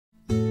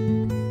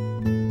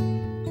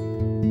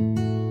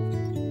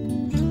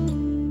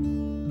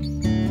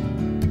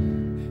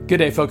Good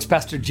day, folks.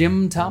 Pastor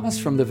Jim Thomas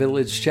from the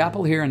Village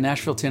Chapel here in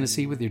Nashville,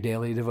 Tennessee with your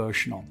daily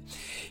devotional.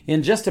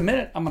 In just a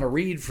minute, I'm going to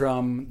read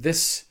from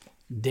this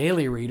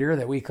daily reader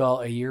that we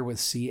call A Year with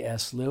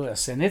C.S.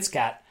 Lewis. And it's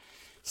got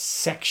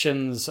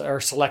selections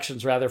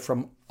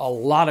from a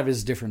lot of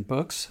his different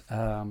books.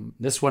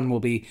 This one will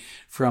be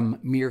from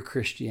Mere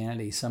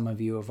Christianity. Some of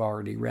you have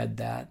already read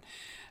that.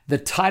 The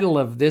title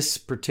of this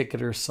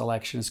particular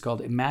selection is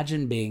called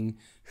Imagine Being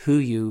Who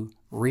You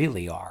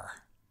Really Are.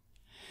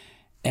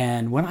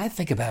 And when I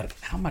think about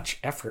how much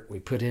effort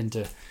we put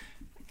into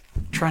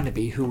trying to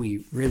be who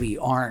we really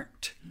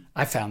aren't,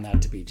 I found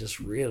that to be just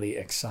really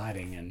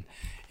exciting, and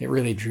it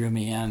really drew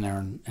me in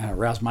and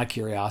aroused my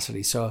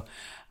curiosity. So,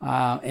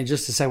 and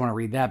just to say, I want to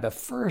read that. But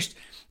first,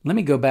 let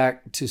me go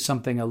back to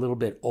something a little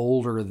bit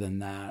older than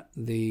that,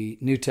 the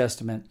New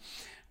Testament,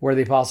 where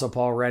the Apostle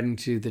Paul, writing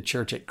to the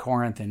church at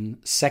Corinth in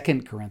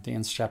 2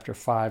 Corinthians chapter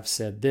 5,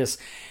 said this: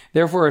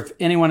 "Therefore, if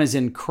anyone is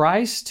in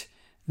Christ,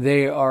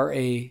 they are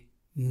a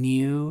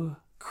new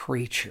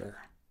creature,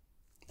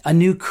 a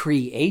new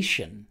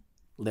creation,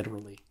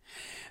 literally.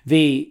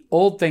 The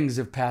old things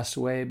have passed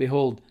away.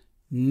 Behold,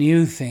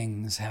 new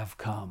things have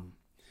come."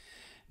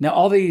 Now,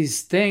 all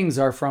these things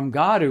are from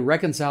God, who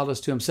reconciled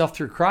us to himself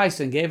through Christ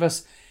and gave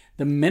us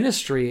the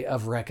ministry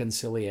of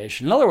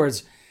reconciliation. In other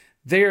words,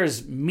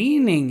 there's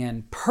meaning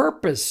and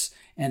purpose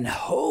and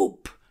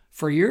hope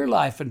for your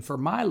life and for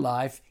my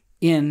life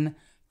in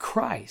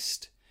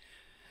Christ,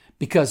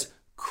 because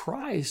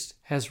Christ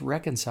has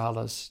reconciled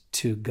us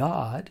to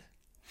God.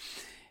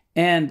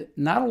 And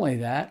not only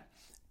that,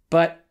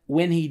 but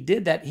when he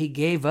did that, he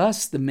gave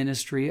us the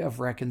ministry of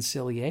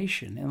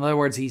reconciliation. In other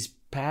words, he's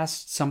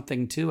passed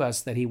something to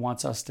us that he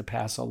wants us to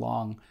pass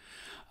along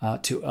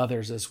to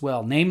others as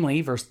well.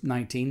 Namely, verse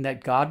 19,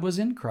 that God was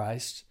in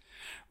Christ,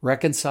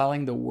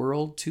 reconciling the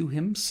world to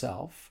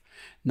himself,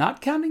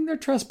 not counting their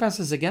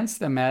trespasses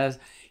against them,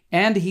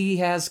 and he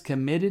has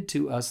committed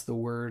to us the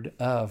word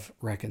of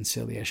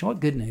reconciliation. What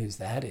good news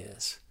that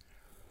is.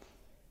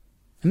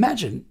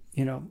 Imagine,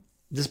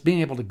 just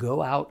being able to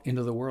go out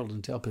into the world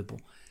and tell people,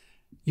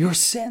 your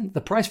sin, the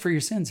price for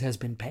your sins has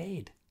been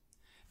paid.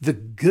 The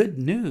good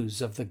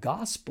news of the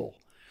gospel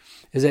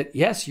is that,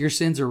 yes, your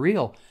sins are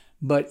real,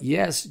 but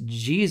yes,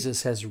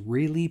 Jesus has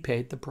really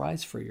paid the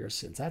price for your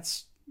sins.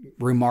 That's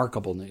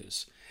remarkable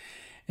news.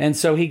 And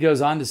so he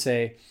goes on to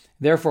say,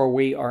 "Therefore,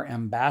 we are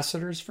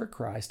ambassadors for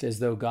Christ, as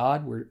though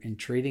God were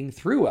entreating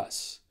through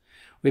us.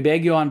 We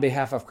beg you on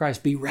behalf of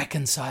Christ, be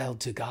reconciled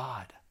to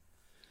God."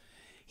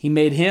 He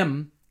made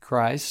him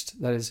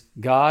Christ, that is,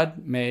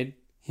 God made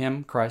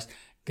him Christ.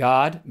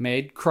 God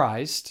made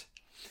Christ,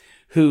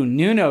 who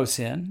knew no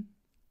sin,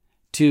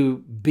 to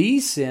be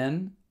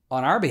sin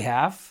on our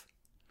behalf,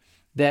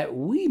 that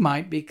we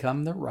might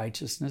become the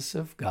righteousness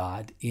of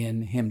God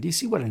in him. Do you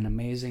see what an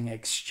amazing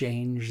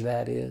exchange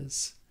that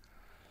is?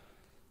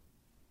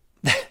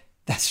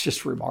 That's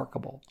just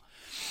remarkable.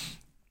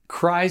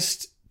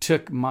 Christ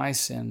took my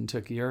sin,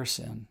 took your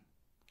sin,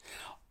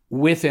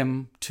 with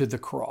him to the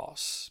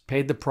cross,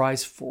 paid the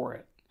price for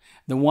it.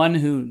 The one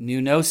who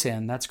knew no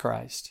sin, that's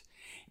Christ,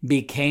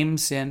 became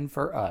sin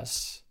for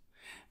us,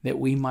 that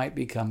we might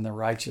become the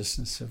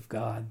righteousness of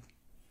God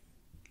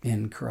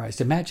in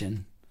Christ.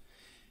 Imagine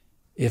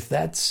if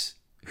that's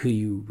who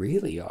you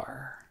really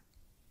are,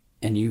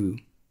 and you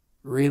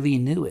really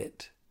knew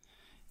it,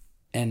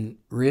 and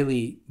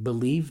really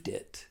believed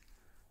it.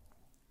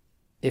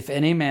 If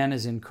any man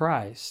is in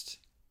Christ,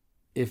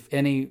 if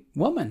any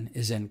woman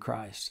is in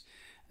Christ,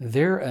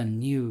 they're a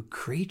new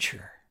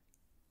creature,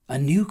 a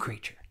new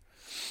creature.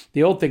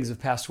 The old things have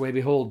passed away.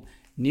 Behold,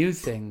 new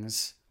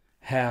things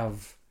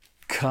have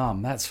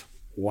come. That's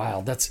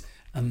wild. That's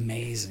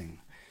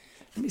amazing.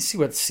 Let me see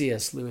what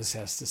C.S. Lewis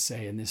has to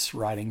say in this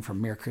writing from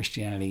Mere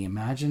Christianity.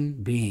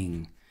 Imagine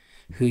being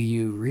who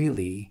you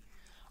really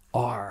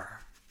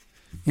are.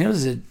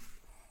 Does it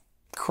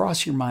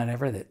cross your mind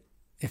ever that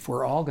if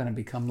we're all going to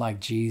become like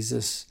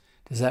Jesus,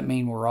 does that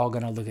mean we're all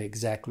going to look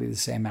exactly the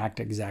same, act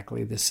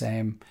exactly the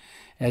same,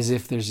 as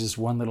if there's just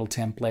one little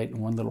template and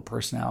one little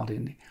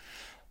personality?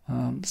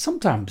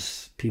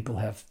 Sometimes people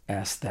have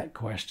asked that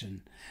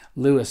question.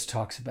 Lewis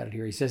talks about it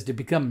here. He says, to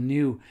become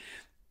new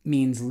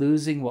means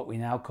losing what we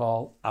now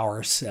call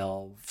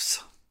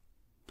ourselves.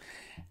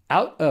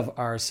 Out of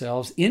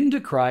ourselves into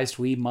Christ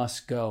we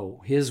must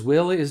go. His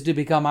will is to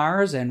become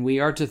ours, and we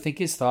are to think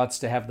his thoughts,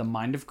 to have the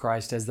mind of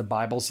Christ, as the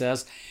Bible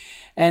says.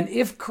 And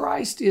if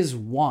Christ is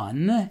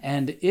one,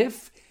 and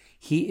if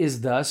he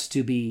is thus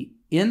to be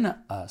in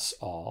us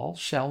all,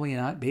 shall we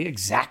not be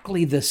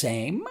exactly the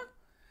same?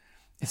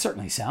 It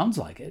certainly sounds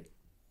like it,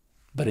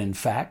 but in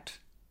fact,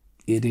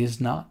 it is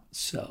not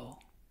so.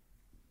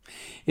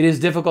 It is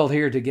difficult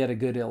here to get a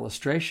good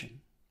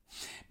illustration,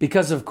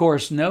 because, of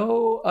course,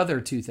 no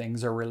other two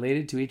things are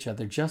related to each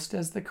other, just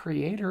as the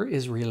Creator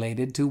is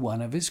related to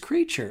one of his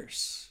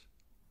creatures,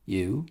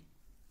 you,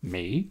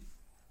 me,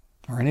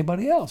 or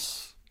anybody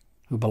else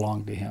who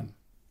belong to him.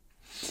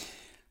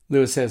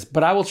 Lewis says,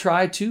 but I will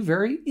try two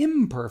very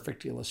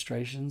imperfect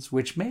illustrations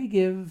which may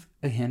give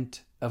a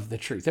hint of the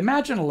truth.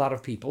 Imagine a lot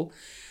of people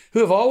who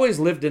have always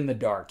lived in the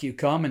dark. You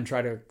come and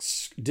try to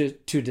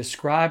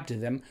describe to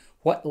them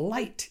what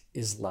light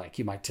is like.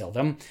 You might tell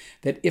them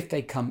that if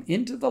they come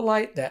into the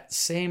light, that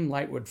same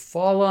light would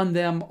fall on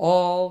them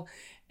all,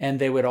 and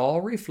they would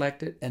all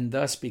reflect it and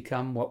thus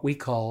become what we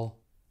call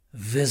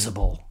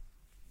visible.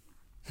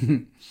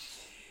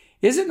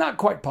 Is it not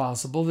quite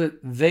possible that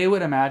they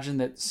would imagine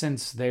that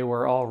since they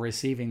were all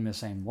receiving the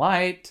same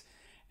light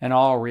and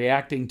all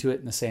reacting to it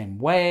in the same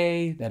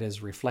way, that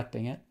is,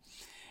 reflecting it,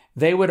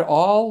 they would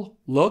all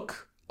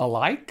look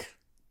alike?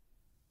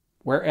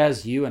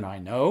 Whereas you and I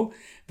know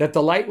that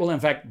the light will in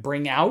fact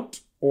bring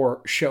out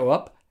or show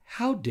up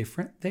how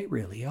different they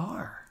really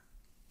are.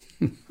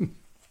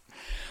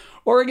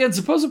 Or again,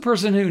 suppose a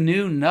person who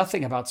knew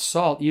nothing about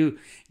salt, you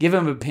give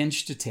him a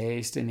pinch to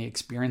taste and he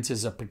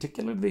experiences a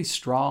particularly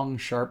strong,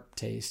 sharp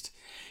taste.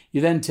 You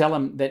then tell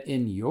him that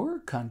in your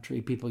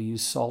country, people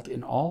use salt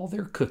in all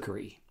their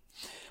cookery.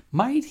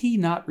 Might he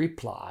not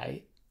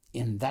reply,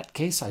 in that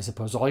case, I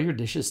suppose all your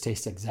dishes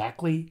taste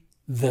exactly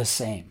the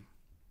same,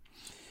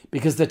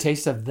 because the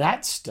taste of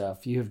that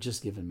stuff you have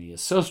just given me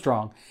is so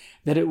strong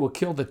that it will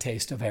kill the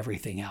taste of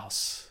everything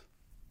else.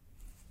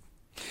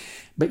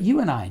 But you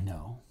and I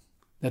know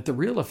that the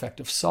real effect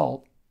of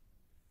salt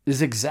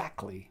is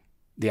exactly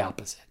the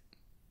opposite.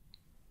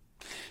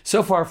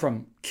 So far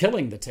from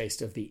killing the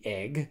taste of the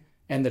egg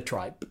and the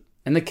tripe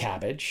and the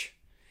cabbage,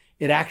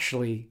 it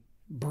actually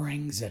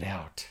brings it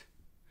out.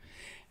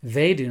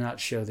 They do not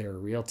show their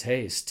real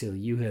taste till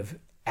you have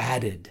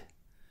added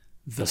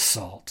the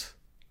salt.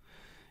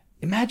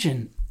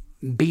 Imagine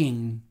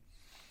being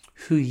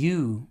who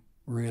you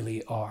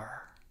really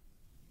are.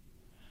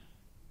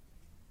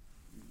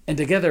 And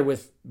together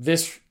with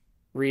this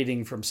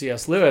reading from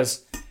C.S.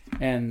 Lewis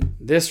and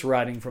this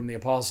writing from the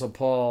Apostle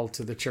Paul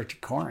to the Church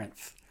of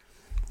Corinth,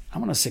 I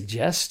want to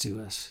suggest to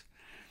us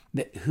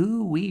that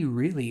who we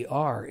really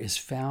are is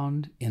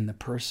found in the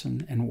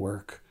person and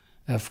work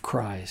of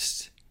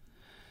Christ.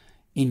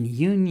 In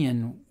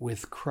union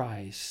with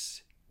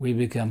Christ, we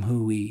become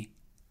who we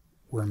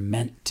were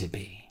meant to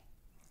be,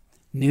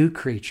 new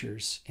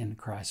creatures in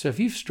Christ. So if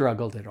you've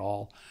struggled at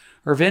all,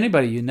 or if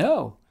anybody you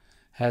know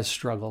has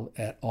struggled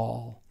at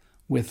all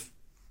with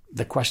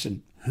the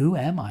question, who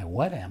am I?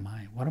 What am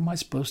I? What am I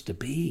supposed to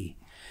be?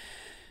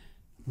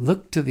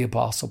 Look to the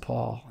Apostle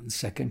Paul in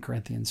 2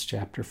 Corinthians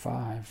chapter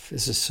 5.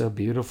 This is so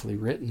beautifully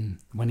written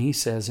when he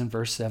says in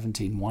verse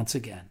 17, once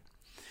again,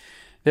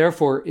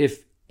 therefore,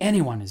 if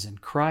anyone is in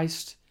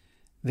Christ,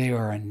 they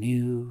are a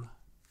new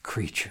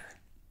creature.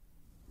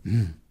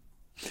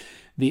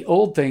 The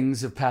old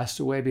things have passed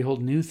away.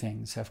 Behold, new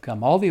things have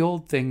come. All the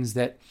old things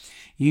that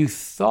you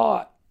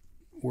thought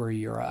were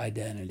your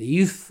identity,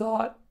 you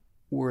thought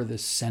were the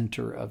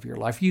center of your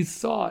life, you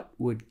thought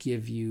would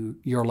give you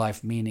your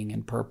life meaning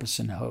and purpose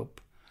and hope,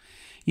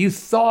 you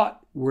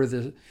thought were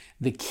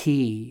the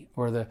key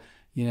or the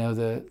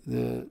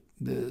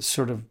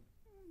sort of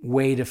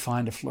way to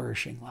find a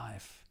flourishing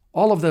life.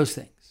 All of those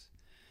things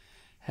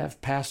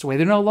have passed away.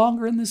 They're no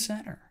longer in the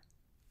center.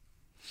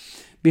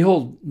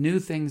 Behold, new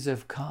things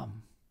have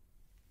come.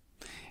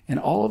 And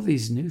all of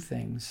these new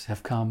things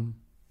have come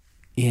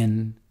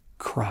in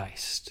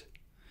Christ.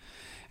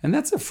 And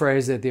that's a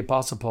phrase that the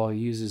Apostle Paul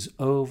uses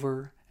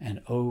over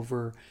and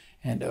over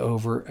and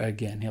over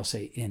again. He'll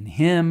say in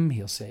him,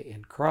 he'll say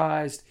in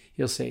Christ,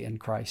 he'll say in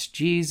Christ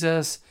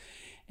Jesus.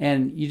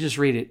 And you just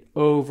read it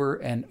over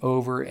and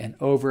over and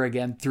over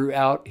again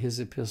throughout his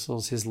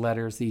epistles, his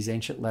letters, these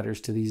ancient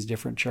letters to these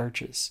different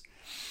churches.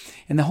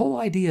 And the whole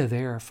idea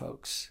there,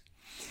 folks,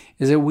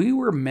 is that we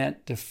were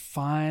meant to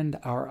find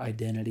our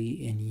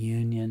identity in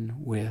union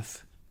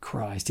with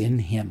Christ, in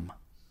him.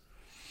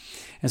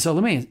 And so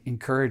let me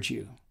encourage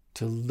you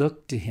to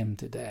look to him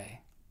today,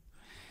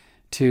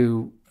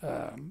 to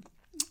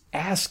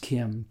ask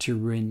him to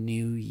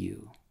renew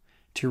you,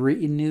 to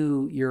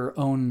renew your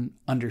own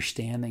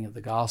understanding of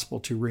the gospel,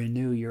 to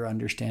renew your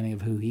understanding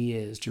of who he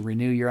is, to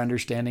renew your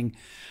understanding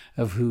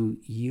of who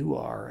you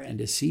are, and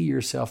to see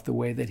yourself the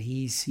way that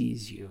he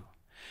sees you.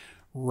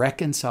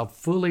 Reconciled,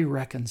 fully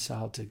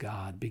reconciled to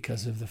God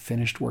because of the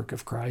finished work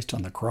of Christ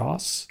on the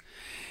cross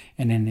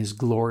and in his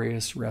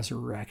glorious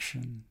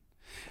resurrection.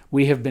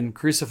 We have been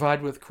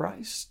crucified with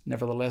Christ,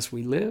 nevertheless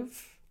we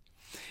live.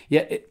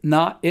 Yet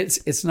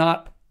it's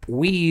not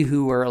we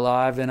who are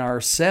alive in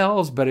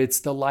ourselves, but it's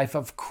the life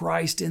of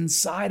Christ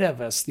inside of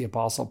us, the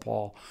Apostle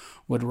Paul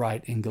would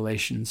write in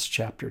Galatians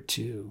chapter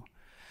 2.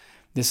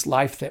 This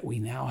life that we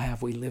now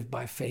have, we live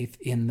by faith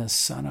in the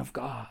Son of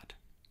God,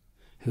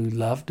 who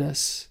loved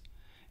us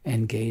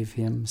and gave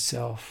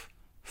himself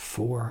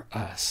for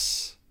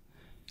us.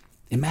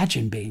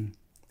 Imagine being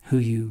who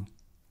you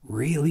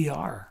really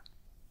are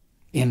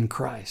in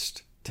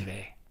Christ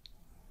today.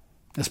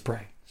 Let's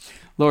pray.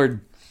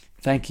 Lord,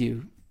 thank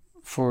you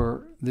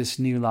for this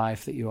new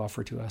life that you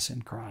offer to us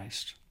in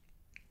Christ.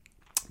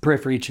 Pray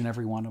for each and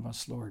every one of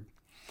us, Lord,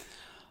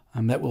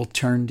 that we'll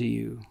turn to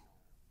you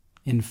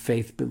in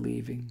faith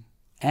believing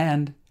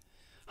and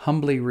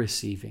humbly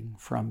receiving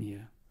from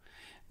you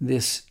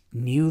this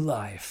new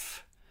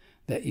life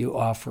that you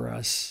offer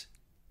us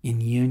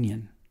in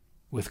union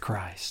with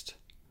Christ.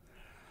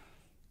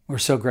 We're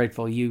so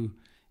grateful you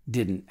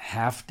didn't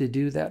have to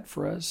do that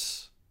for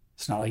us.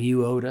 It's not like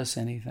you owed us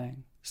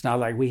anything. It's not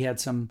like we had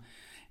some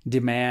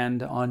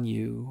demand on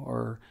you,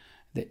 or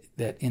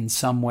that in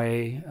some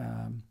way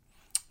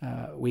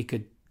we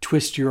could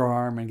twist your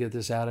arm and get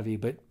this out of you,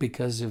 but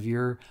because of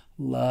your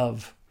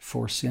love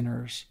for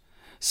sinners,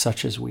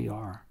 such as we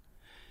are,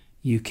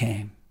 you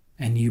came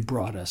and you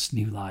brought us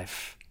new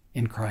life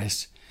in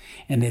Christ.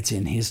 And it's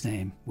in his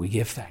name we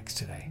give thanks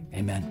today.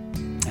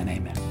 Amen and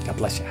amen. God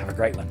bless you. Have a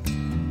great one.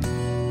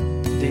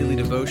 Daily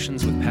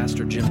Devotions with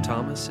Pastor Jim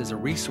Thomas is a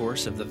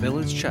resource of the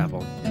Village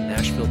Chapel in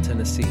Nashville,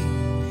 Tennessee.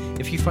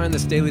 If you find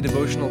this daily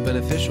devotional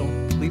beneficial,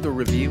 leave a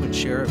review and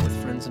share it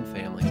with friends and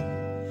family.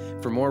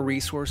 For more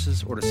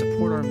resources or to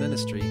support our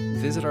ministry,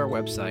 visit our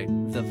website,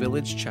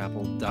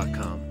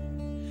 thevillagechapel.com.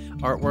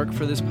 Artwork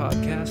for this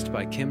podcast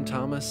by Kim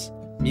Thomas.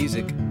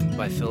 Music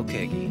by Phil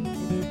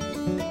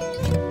Kagi.